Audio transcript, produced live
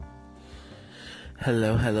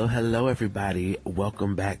Hello, hello, hello, everybody.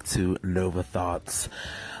 Welcome back to Nova Thoughts.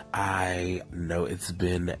 I know it's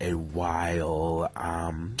been a while.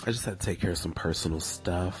 I just had to take care of some personal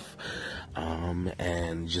stuff,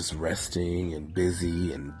 and just resting and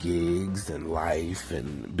busy and gigs and life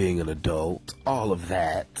and being an adult, all of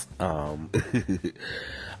that.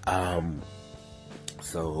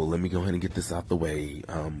 So let me go ahead and get this out the way. You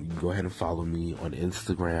can go ahead and follow me on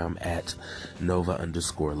Instagram at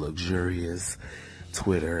Nova_luxurious,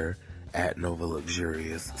 Twitter at Nova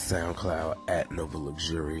Luxurious, SoundCloud at Nova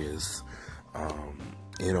Luxurious,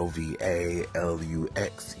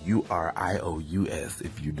 NovaLuxurious.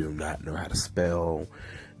 If you do not know how to spell,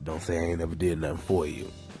 don't say I ain't never did nothing for you.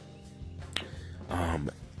 I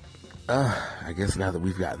guess now that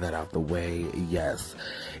we've gotten that out the way, yes,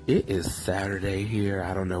 it is Saturday here.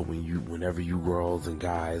 I don't know whenever you girls and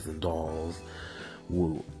guys and dolls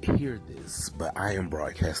will hear this, but I am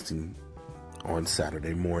broadcasting on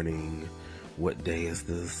Saturday morning. What day is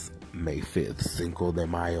this? May 5th, Cinco de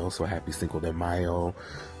Mayo. So happy Cinco de Mayo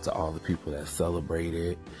to all the people that celebrate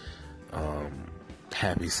it.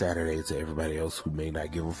 Happy Saturday to everybody else who may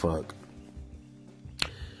not give a fuck.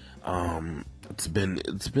 It's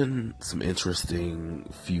been some interesting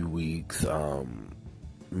few weeks.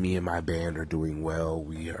 Me and my band are doing well.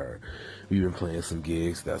 We've been playing some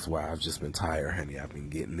gigs. That's why I've just been tired, honey. I've been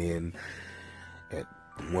getting in at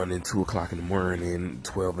 1 and 2 o'clock in the morning,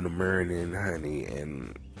 12 in the morning, honey,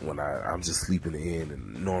 and when I'm just sleeping in,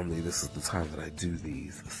 and normally this is the time that I do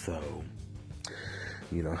these. So,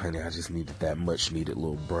 honey, I just needed that much needed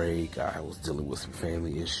little break. I was dealing with some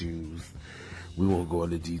family issues. We won't go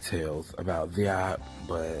into details about that,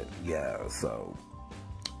 but yeah,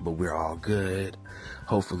 but we're all good.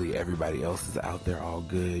 Hopefully everybody else is out there all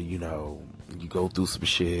good. You go through some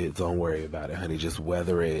shit, don't worry about it, honey. Just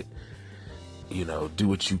weather it. Do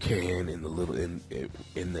what you can in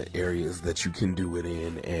the areas that you can do it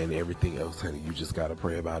in, and everything else, honey, you just gotta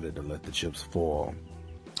pray about it and let the chips fall.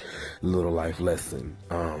 Little life lesson.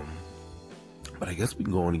 But I guess we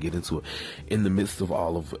can go on and get into it. In the midst of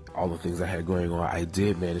all the things I had going on, I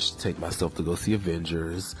did manage to take myself to go see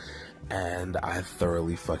Avengers, and I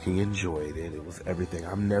thoroughly fucking enjoyed it. It was everything.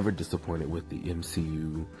 I'm never disappointed with the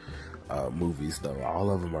MCU movies, though. All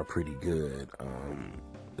of them are pretty good,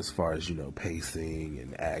 as far as, pacing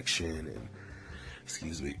and action and,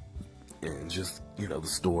 and just, the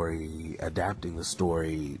story, adapting the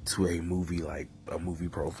story to a movie, like a movie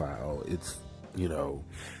profile. It's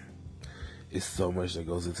so much that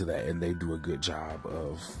goes into that, and they do a good job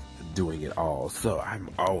of doing it all. So I'm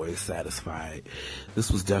always satisfied. This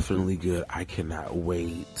was definitely good. I cannot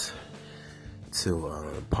wait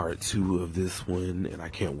till part 2 of this one, and I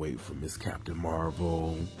can't wait for Miss Captain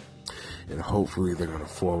Marvel. And hopefully they're gonna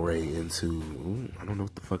foray into, I don't know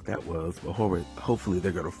what the fuck that was, but hopefully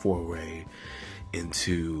they're gonna foray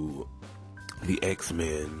into the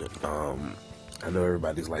X-Men. I know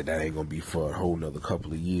everybody's like, that ain't gonna be for a whole nother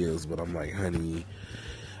couple of years, but I'm like, honey,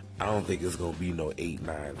 I don't think it's gonna be no 8,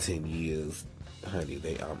 9, 10 years, honey.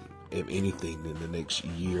 If anything, in the next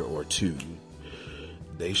year or two,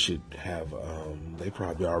 they should have, they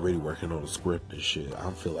probably already working on a script and shit.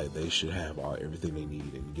 I feel like they should have everything they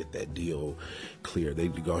need and get that deal clear. They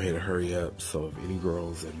need to go ahead and hurry up. So if any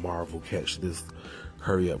girls in Marvel catch this,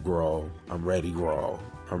 hurry up, girl. I'm ready, girl.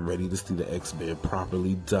 I'm ready to see the X-Men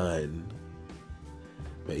properly done.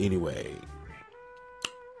 But anyway,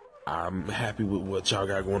 I'm happy with what y'all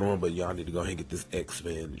got going on, but y'all need to go ahead and get this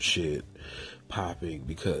X-Men shit popping,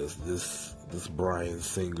 because this Bryan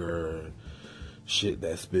Singer shit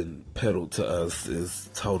that's been peddled to us is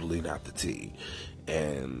totally not the tea.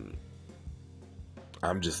 And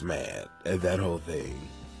I'm just mad at that whole thing.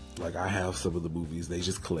 Like, I have some of the movies, they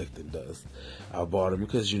just collecting dust. I bought them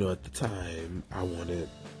because, at the time, I wanted,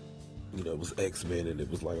 it was X-Men, and it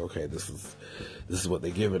was like, okay, this is what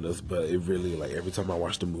they're giving us. But it really, like, every time I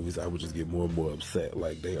watch the movies, I would just get more and more upset.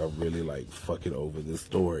 Like, they are really, like, fucking over this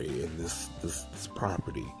story and this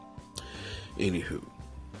property. Anywho.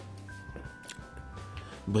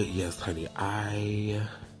 But yes, honey, I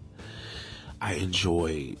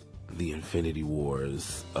enjoyed the Infinity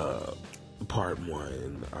Wars, part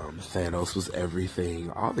 1. Thanos was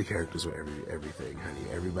everything. All the characters were everything, honey.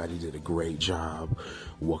 Everybody did a great job.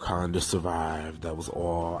 Wakanda survived. That was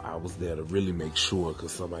all. I was there to really make sure,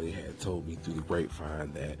 because somebody had told me through the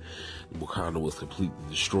grapevine that Wakanda was completely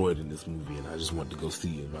destroyed in this movie, and I just wanted to go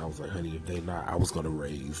see it. And I was like, honey, if they not, I was going to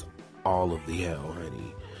raise all of the hell,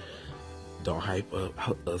 honey. Don't hype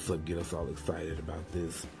us up, get us all excited about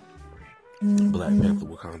this Black Panther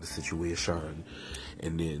Wakanda situation,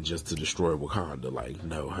 and then just to destroy Wakanda. Like,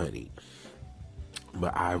 no, honey.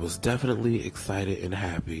 But I was definitely excited and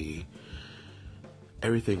happy.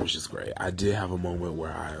 Everything was just great. I did have a moment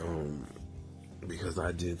where because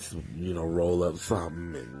I did, roll up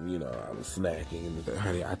something and, I was snacking. And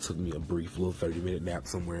honey, I took me a brief little 30-minute nap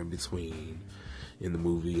somewhere in between in the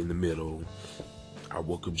movie, in the middle. I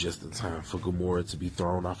woke up just in time for Gamora to be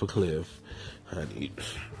thrown off a cliff, honey.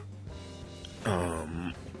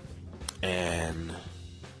 And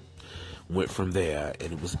went from there,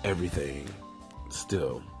 and it was everything.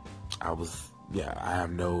 Still, I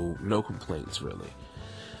have no complaints really.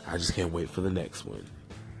 I just can't wait for the next one.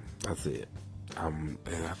 That's it. And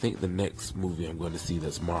I think the next movie I'm going to see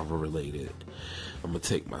that's Marvel related, I'm going to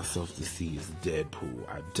take myself to see is Deadpool.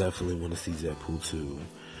 I definitely want to see Deadpool 2.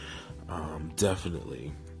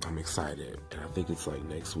 Definitely. I'm excited. And I think it's like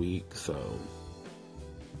next week. So,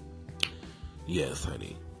 yes,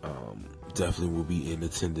 honey. Definitely will be in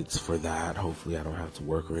attendance for that. Hopefully I don't have to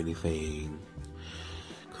work or anything.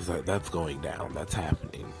 Because that's going down. That's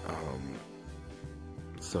happening.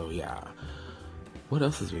 So, yeah. What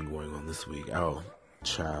else has been going on this week? Oh,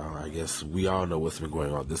 child, I guess we all know what's been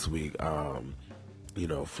going on this week. For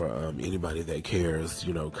anybody that cares,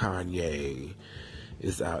 Kanye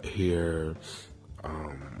is out here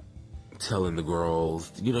telling the girls,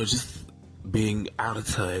 just being out of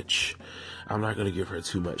touch. I'm not going to give her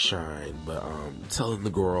too much shine, but telling the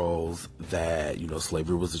girls that,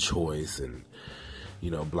 slavery was a choice and,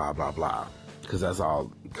 blah, blah, blah. Because that's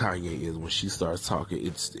all Kanye is. When she starts talking,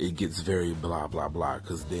 it gets very blah, blah, blah.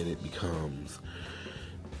 Because then it becomes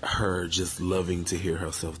her just loving to hear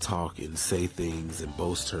herself talk and say things and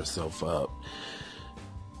boast herself up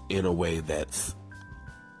in a way that's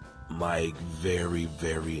like very,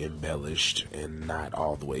 very embellished and not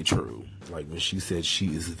all the way true. Like when she said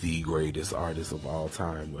she is the greatest artist of all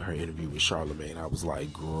time with her interview with Charlamagne, I was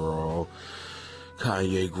like, girl,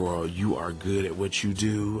 Kanye, girl, you are good at what you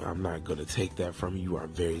do. I'm not going to take that from you. You are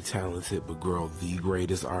very talented, but girl, the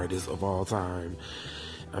greatest artist of all time.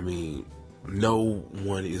 I mean, no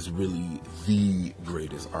one is really the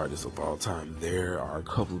greatest artist of all time. There are a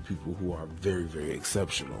couple of people who are very, very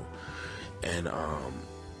exceptional. And,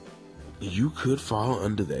 you could fall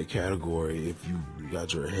under that category if you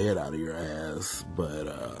got your head out of your ass. But,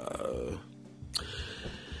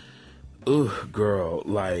 girl,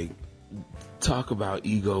 like, talk about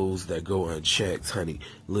egos that go unchecked, honey.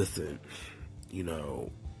 Listen,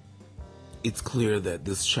 it's clear that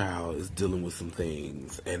this child is dealing with some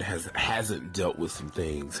things and hasn't dealt with some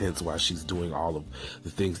things, hence why she's doing all of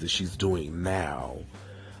the things that she's doing now.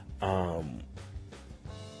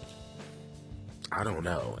 I don't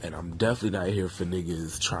know, and I'm definitely not here for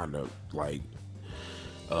niggas trying to like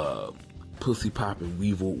pussy pop and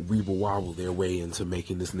weevil wobble their way into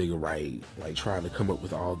making this nigga right, like trying to come up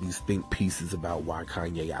with all these think pieces about why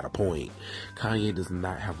Kanye got a point. Kanye does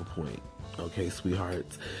not have a point, okay,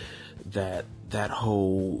 sweethearts. That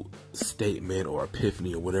whole statement or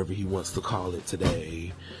epiphany or whatever he wants to call it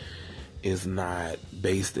today is not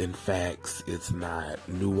based in facts. It's not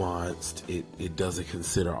nuanced. It doesn't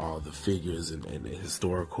consider all the figures and the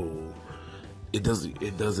historical. It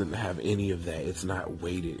doesn't have any of that. It's not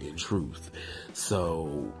weighted in truth.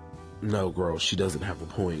 So, no, girl, she doesn't have a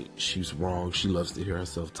point. She's wrong. She loves to hear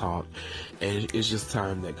herself talk. And it's just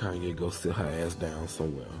time that Kanye go sit her ass down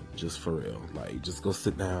somewhere. Just for real. Like, just go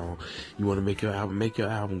sit down. You want to make your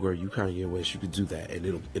album, girl. You Kanye West. You could do that.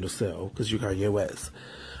 And it'll sell because you're Kanye West.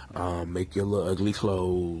 Make your little ugly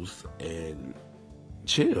clothes and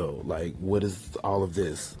chill. Like, what is all of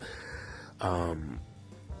this?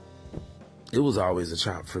 It was always a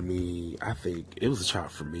chop for me. I think it was a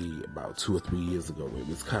chop for me about 2 or 3 years ago. It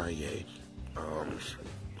was Kanye.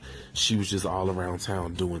 She was just all around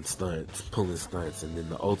town doing stunts, pulling stunts. And then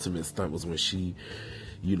the ultimate stunt was when she,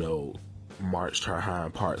 marched her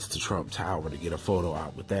hind parts to Trump Tower to get a photo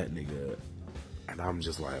out with that nigga. And I'm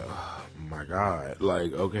just like, oh my God.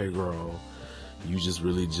 Like, okay, girl, you just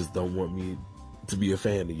really just don't want me to be a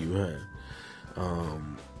fan of you, huh?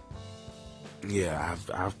 Yeah,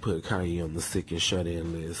 I've put Kanye on the sick and shut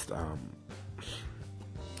in list a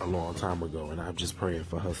long time ago, and I'm just praying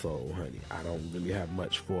for her soul, honey. I don't really have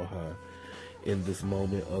much for her in this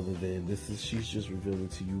moment other than she's just revealing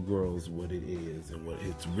to you girls what it is and what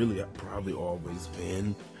it's really probably always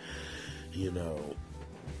been,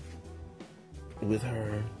 with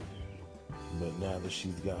her. But now that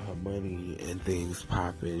she's got her money and things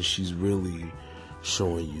popping, she's really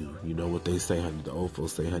showing you, what they say, honey, the old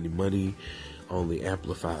folks say, honey, money only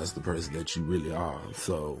amplifies the person that you really are.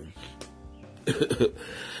 So,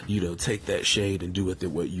 take that shade and do with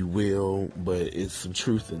it what you will, but it's some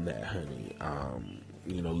truth in that, honey.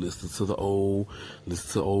 listen to old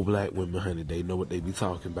black women, honey. They know what they be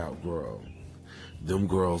talking about, girl. Them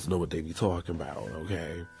girls know what they be talking about,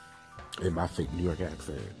 okay? In my fake New York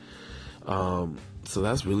accent. So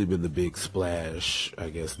that's really been the big splash, I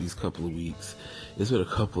guess, these couple of weeks. There's been a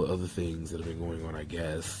couple of other things that have been going on, I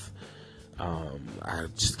guess. I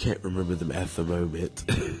just can't remember them at the moment.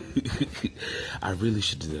 I really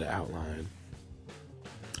should do the outline.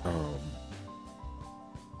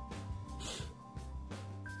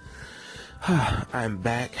 I'm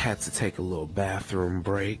back, had to take a little bathroom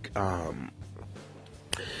break.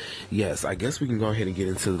 Yes, I guess we can go ahead and get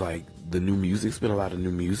into like the new music. It's been a lot of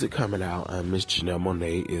new music coming out. Miss Janelle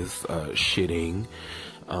Monáe is shitting.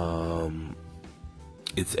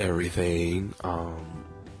 It's everything.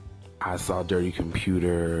 I saw Dirty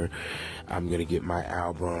Computer. I'm gonna get my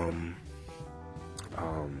album.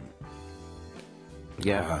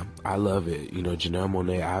 Yeah, I love it. Janelle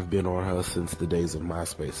Monáe, I've been on her since the days of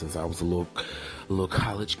MySpace, since I was a little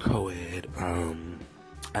college co-ed,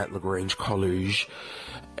 at LaGrange College.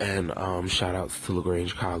 And, shout outs to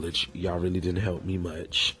LaGrange College. Y'all really didn't help me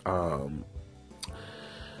much. What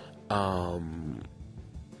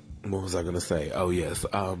was I gonna say? Oh yes,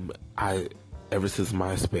 ever since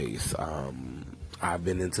MySpace, I've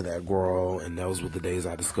been into that girl, and those were the days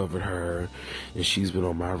I discovered her, and she's been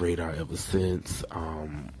on my radar ever since.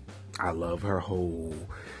 I love her whole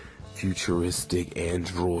futuristic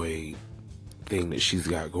android thing that she's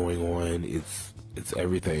got going on. It's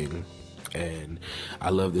everything. And I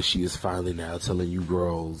love that she is finally now telling you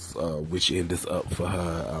girls which end is up for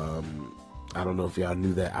her. I don't know if y'all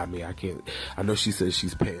knew that. I mean, I know she says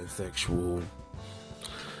she's pansexual,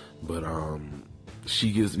 but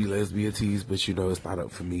she gives me lesbian tease, but it's not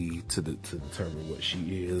up for me to determine what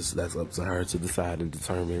she is. That's up to her to decide and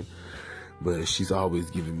determine. But she's always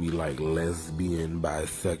giving me like lesbian,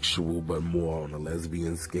 bisexual, but more on a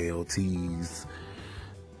lesbian scale tease.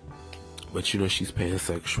 But she's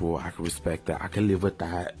pansexual. I can respect that. I can live with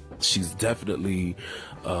that. She's definitely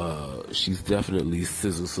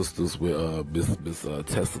Scissor Sisters with Miss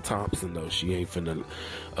Tessa Thompson, though. She ain't finna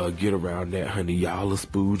get around that, honey. Y'all are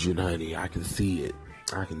spooging, honey. I can see it.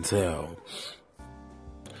 I can tell.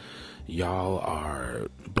 Y'all are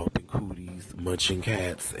bumping cooties, munching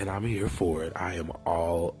cats, and I'm here for it. I am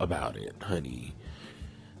all about it, honey.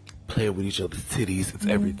 Playing with each other's titties, it's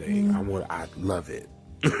everything. I love it.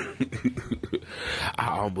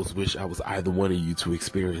 I almost wish I was either one of you to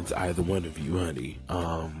experience either one of you, honey.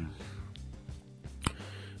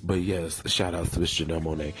 But yes, shout out to Miss Janelle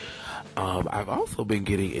Monáe. I've also been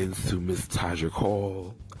getting into Miss Todrick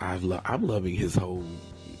Hall. I'm loving his whole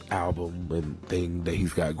album and thing that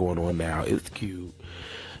he's got going on now. It's cute.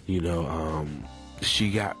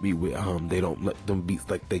 She got me with they don't let them beats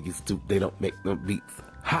like they get stupid. They don't make them beats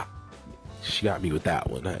hot. She got me with that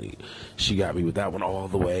one, honey. She got me with that one all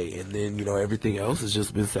the way. And then, everything else has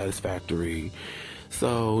just been satisfactory.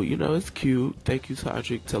 So, it's cute. Thank you,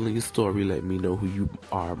 Todrick, telling your story. Let me know who you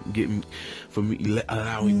are.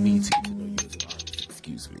 Allowing me to get to know you as an artist.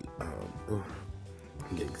 Excuse me. I'm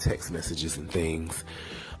getting text messages and things.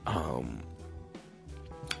 I'm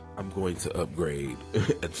going to upgrade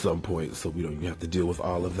at some point so we don't even have to deal with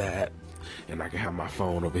all of that. And I can have my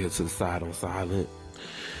phone over here to the side on silent.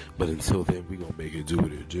 But until then, we gonna make it do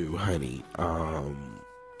what it do, honey.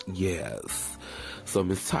 Yes. So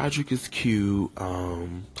Miss Todrick is cute.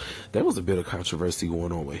 There was a bit of controversy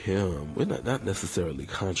going on with him. Well, not necessarily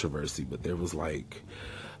controversy, but there was like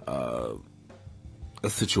a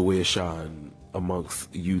situation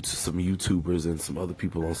amongst some YouTubers and some other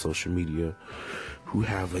people on social media who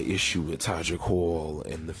have an issue with Todrick Hall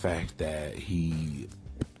and the fact that he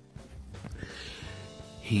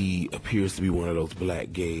appears to be one of those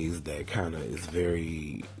black gays that kind of is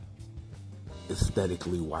very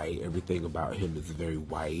aesthetically white. Everything about him is very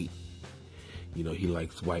white. He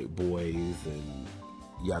likes white boys and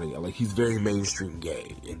yada yada. Like, he's very mainstream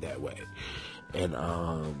gay in that way. And,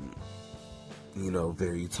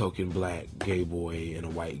 very token black gay boy in a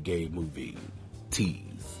white gay movie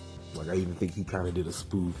tease. Like, I even think he kind of did a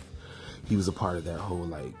spoof. He was a part of that whole,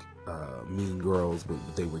 like, Mean Girls, but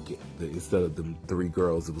they were instead of the three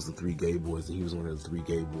girls, it was the three gay boys, and he was one of the three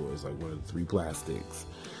gay boys, like one of the three plastics.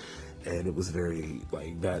 And it was very,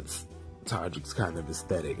 like, that's Todrick's kind of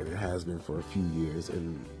aesthetic, and it has been for a few years.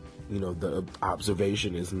 And, the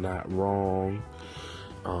observation is not wrong.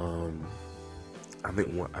 I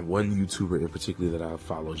think one YouTuber in particular that I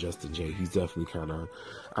follow, Justin J, he's definitely kind of,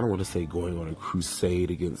 I don't want to say going on a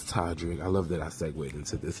crusade against Todrick. I love that I segued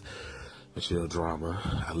into this drama.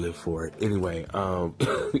 I live for it. Anyway,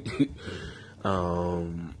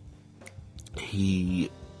 he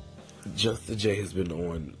Justa J has been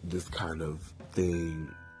on this kind of thing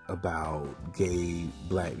about gay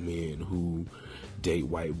black men who date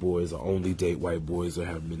white boys or only date white boys or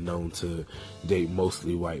have been known to date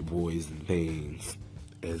mostly white boys and things.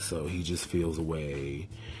 And so he just feels a way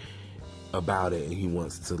about it, and he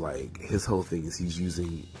wants to, like, his whole thing is he's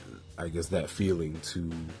using, I guess, that feeling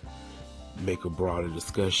to make a broader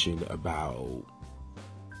discussion about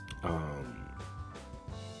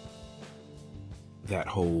that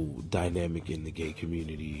whole dynamic in the gay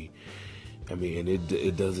community. I mean, and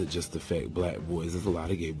it doesn't just affect black boys. There's a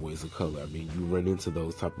lot of gay boys of color. I mean, you run into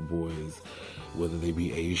those type of boys, whether they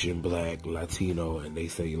be Asian, black, Latino, and they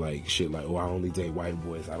say like shit like, "Oh, I only date white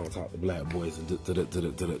boys. I don't talk to black boys." And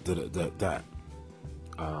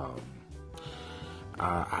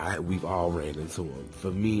we've all ran into them.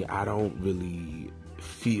 For me, I don't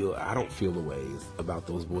feel the ways about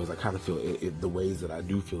those boys. I kind of feel the ways that I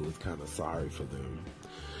do feel is kind of sorry for them.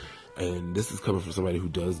 And this is coming from somebody who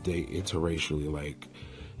does date interracially. Like,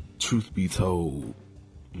 truth be told,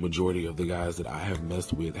 majority of the guys that I have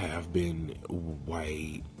messed with have been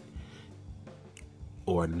white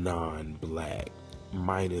or non-black,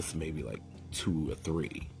 minus maybe like 2 or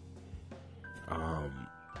 3.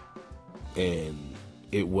 And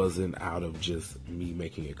it wasn't out of just me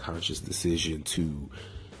making a conscious decision to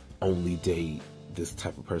only date this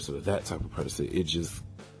type of person or that type of person. It just,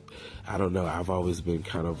 I don't know, I've always been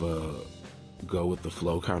kind of a go with the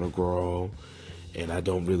flow kind of girl, and I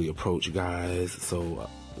don't really approach guys, so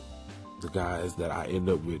the guys that I end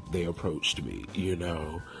up with, they approached me, you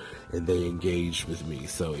know, and they engaged with me,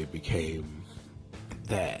 so it became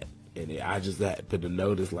that. And I just happened to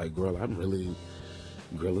notice, like, girl,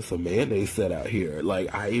 it's a mayonnaise set out here.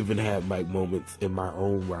 Like, I even had like moments in my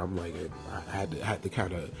own where I'm like, I had to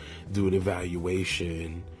kind of do an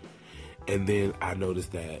evaluation. And then I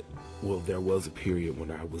noticed that, well, there was a period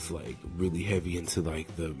when I was like really heavy into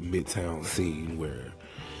like the Midtown scene where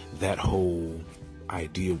that whole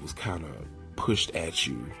idea was kind of pushed at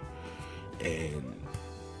you. And,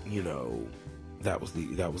 you know, that was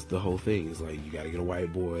the whole thing. It's like, you gotta get a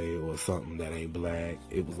white boy or something that ain't black.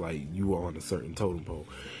 It was like you were on a certain totem pole.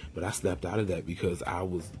 But I snapped out of that because I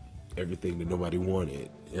was everything that nobody wanted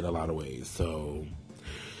in a lot of ways. So,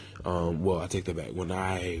 well, I take that back. When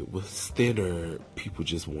I was thinner, people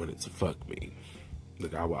just wanted to fuck me.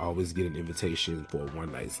 Like, I would always get an invitation for a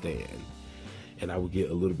one night stand, and I would get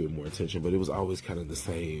a little bit more attention, but it was always kind of the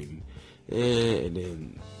same. And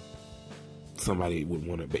then somebody would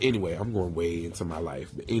want to, but anyway, I'm going way into my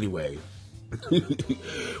life. But anyway,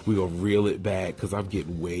 we're gonna reel it back because I'm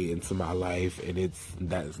getting way into my life, and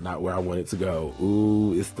that's not where I want it to go.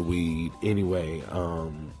 Ooh, it's the weed. Anyway,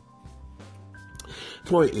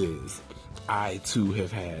 point is, I too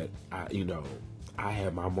have had, I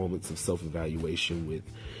had my moments of self-evaluation with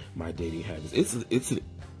my dating habits. It's a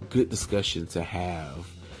good discussion to have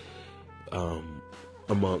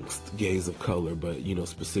amongst gays of color, but, you know,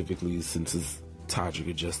 specifically since it's Todrick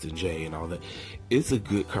and Justin J and all that, it's a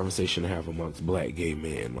good conversation to have amongst black gay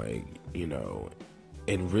men, like, you know,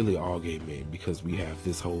 and really all gay men, because we have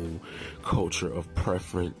this whole culture of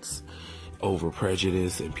preference over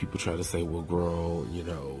prejudice, and people try to say, well, girl, you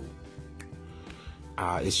know,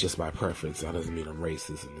 it's just my preference. That doesn't mean I'm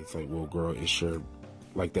racist. And it's like, well, girl, it's your,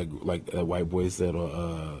 like that white boy said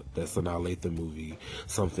on that Sanaa Lathan movie,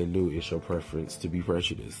 something new. It's your preference to be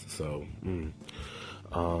prejudiced. So,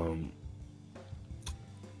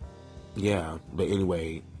 yeah. But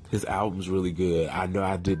anyway, his album's really good. I know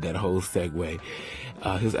I did that whole segue.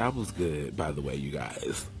 His album's good, by the way, you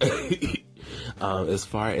guys. As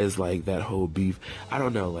far as like that whole beef, I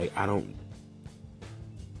don't know. Like, I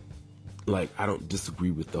don't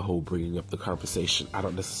disagree with the whole bringing up the conversation. I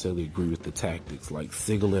don't necessarily agree with the tactics, like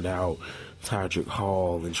singling out Todrick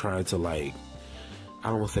Hall and trying to, like, I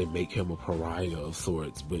don't want to say make him a pariah of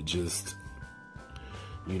sorts, but just,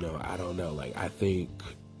 you know, I don't know. Like, I think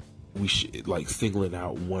we should, like, singling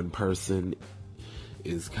out one person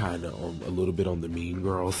is kind of a little bit on the mean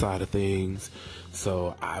girl side of things.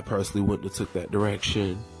 So I personally wouldn't have took that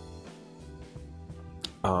direction.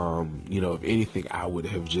 You know, if anything, I would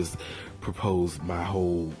have just proposed my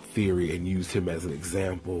whole theory and used him as an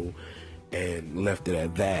example and left it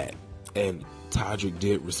at that. And Todrick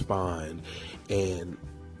did respond, and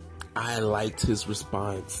I liked his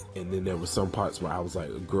response. And then there were some parts where I was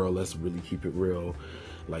like, girl, let's really keep it real.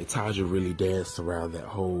 Like, Todrick really danced around that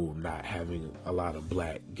whole not having a lot of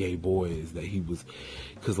black gay boys that he was,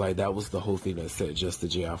 because, like, that was the whole thing that set Justa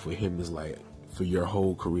J off with him, is like, for your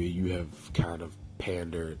whole career, you have kind of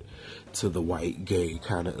pandered to the white gay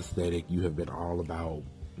kind of aesthetic. You have been all about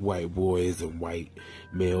white boys and white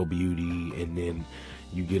male beauty, and then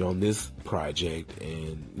you get on this project,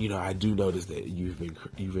 and I do notice that he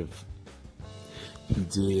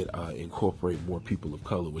did incorporate more people of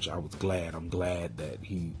color, which I'm glad that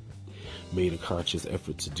he made a conscious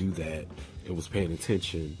effort to do that and was paying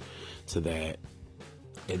attention to that.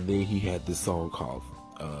 And then he had this song called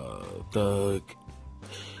Thug.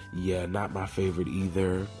 Yeah, not my favorite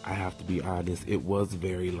either. I have to be honest. It was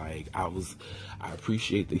very I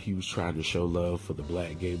appreciate that he was trying to show love for the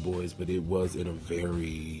black gay boys, but it was in a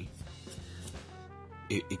very,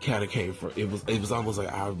 it kind of came from, it was almost like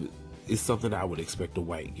it's something I would expect a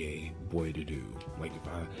white gay boy to do. Like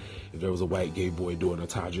if there was a white gay boy doing a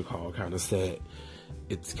Todrick Hall kind of set,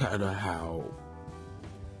 it's kind of how,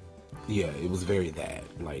 yeah, it was very that.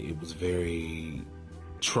 Like, it was very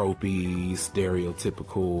tropey,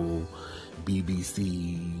 stereotypical,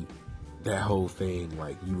 BBC, that whole thing.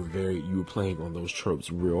 Like, you were playing on those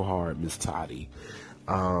tropes real hard, Miss Toddy.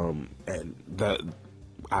 And that,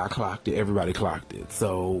 I clocked it, everybody clocked it.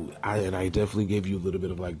 So, I definitely gave you a little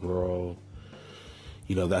bit of like, girl,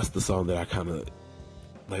 that's the song that I kind of,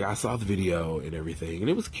 like, I saw the video and everything, and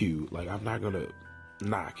it was cute. Like, I'm not gonna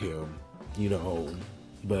knock him,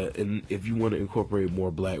 but if you want to incorporate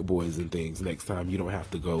more black boys and things next time, you don't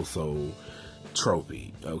have to go so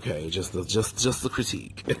tropey, okay? Just the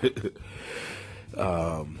critique.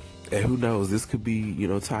 And who knows, this could be,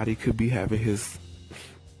 Toddy could be having his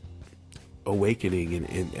awakening,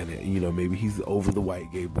 and maybe he's over the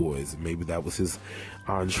white gay boys. Maybe that was his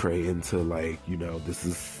entree into, like, this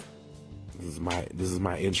is my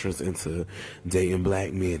entrance into dating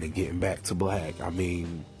black men and getting back to black. I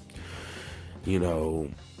mean, I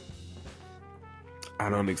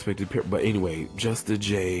don't expect it, but anyway, Justa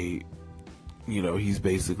J, he's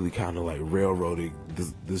basically kind of like railroading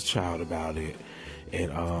this child about it,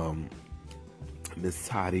 and Miss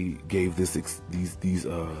Toddy gave this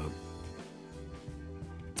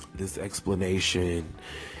explanation,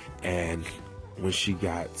 and when she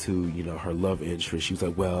got to her love interest, she was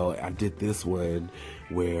like, well, I did this one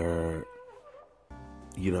where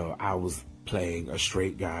I was playing a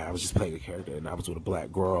straight guy, I was just playing a character, and I was with a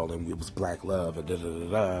black girl, and it was black love, and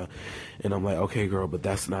da-da-da-da. And I'm like, okay, girl, but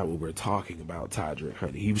that's not what we're talking about, Todrick,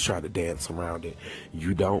 honey. He was trying to dance around it.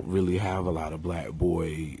 You don't really have a lot of black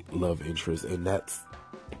boy love interest, and that's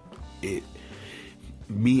it.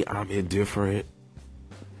 Me, I'm indifferent,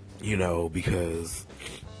 because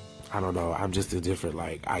I don't know, I'm just indifferent.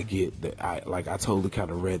 Like, I get that, I totally kind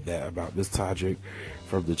of read that about Miss Todrick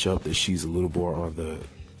from the jump, that she's a little more on the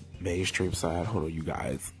mainstream side. Hold on, you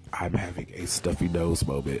guys, I'm having a stuffy nose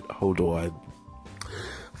moment. Hold on.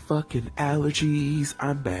 Fucking allergies.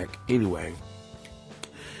 I'm back. Anyway.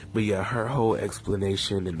 But yeah, her whole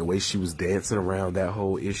explanation and the way she was dancing around that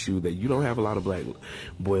whole issue that you don't have a lot of black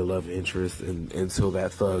boy love interest until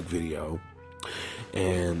that Thug video.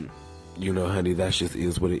 And, honey, that just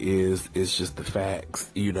is what it is. It's just the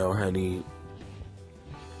facts. Honey,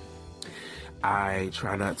 I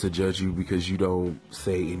try not to judge you because you don't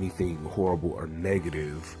say anything horrible or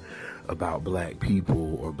negative about black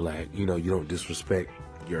people or black, you don't disrespect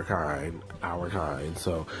your kind, our kind.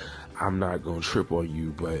 So I'm not going to trip on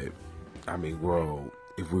you, but I mean, girl,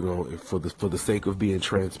 for the sake of being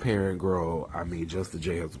transparent, girl, I mean, Justa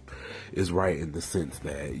J is right in the sense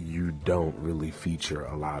that you don't really feature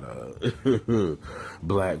a lot of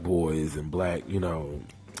black boys and black,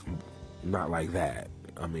 not like that.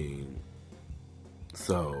 I mean,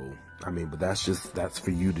 so, but that's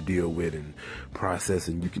for you to deal with and process,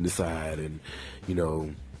 and you can decide. And,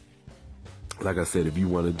 like I said, if you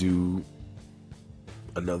want to do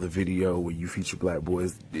another video where you feature black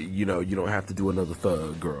boys, you don't have to do another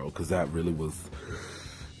Thug, girl, because that really was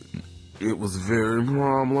very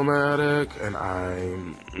problematic. And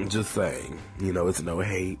I'm just saying, it's no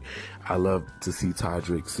hate. I love to see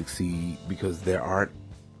Todrick succeed because there aren't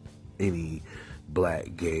any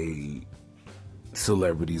black gay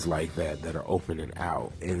celebrities like that are open and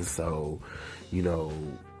out, and so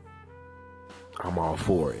I'm all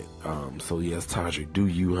for it. So yes, Todrick, do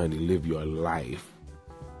you, honey, live your life.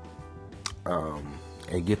 And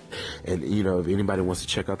if anybody wants to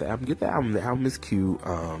check out the album, get the album. The album is cute.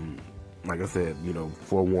 Like I said,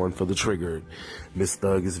 forewarned for the triggered. Miss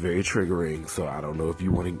Thug is very triggering, so I don't know if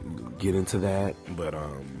you want to get into that, but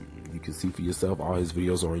you can see for yourself. All his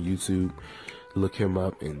videos are on YouTube. Look him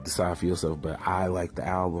up and decide for yourself. But I like the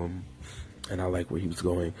album, and I like where he was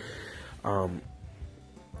going. I'm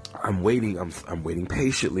waiting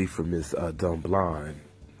patiently for Miss Dumb Blonde.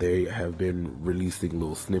 They have been releasing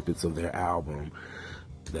little snippets of their album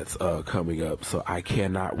that's coming up, so I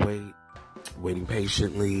cannot wait. Waiting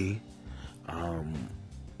patiently.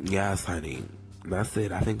 Yes, honey. that's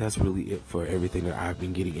it. I think that's really it for everything that I've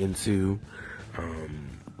been getting into.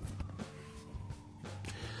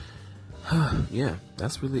 Yeah,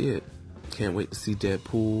 that's really it. Can't wait to see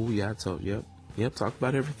Deadpool. Yeah, yep, talk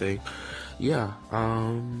about everything. Yeah,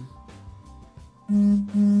 I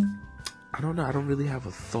don't know. I don't really have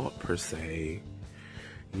a thought per se.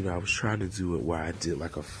 You know, I was trying to do it where I did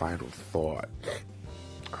like a final thought.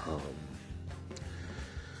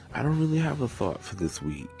 I don't really have a thought for this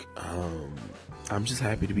week. I'm just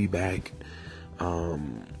happy to be back.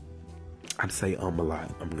 I'd say a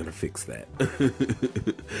lot. I'm gonna fix that.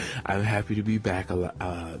 I'm happy to be back.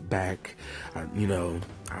 Back. You know,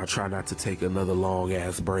 I'll try not to take another long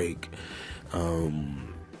ass break.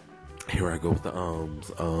 Here I go with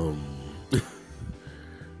the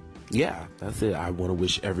Yeah, that's it. I want to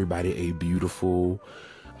wish everybody a beautiful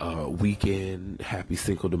weekend. Happy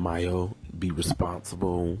Cinco de Mayo. Be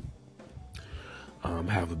responsible.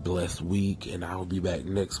 Have a blessed week, and I'll be back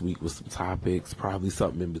next week with some topics, probably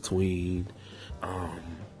something in between.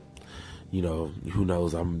 You know, who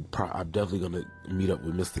knows? I'm definitely gonna meet up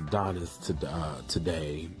with Mr. Donis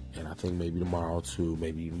today, and I think maybe tomorrow too,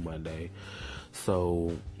 maybe even Monday.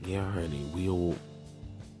 So yeah, honey, we will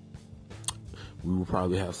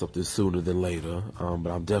probably have something sooner than later. But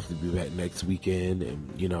I'll definitely be back next weekend,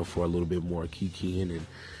 and you know, for a little bit more kikiing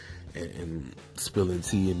and spilling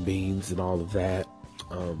tea and beans and all of that.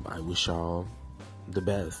 I wish y'all the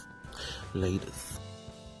best. Latest.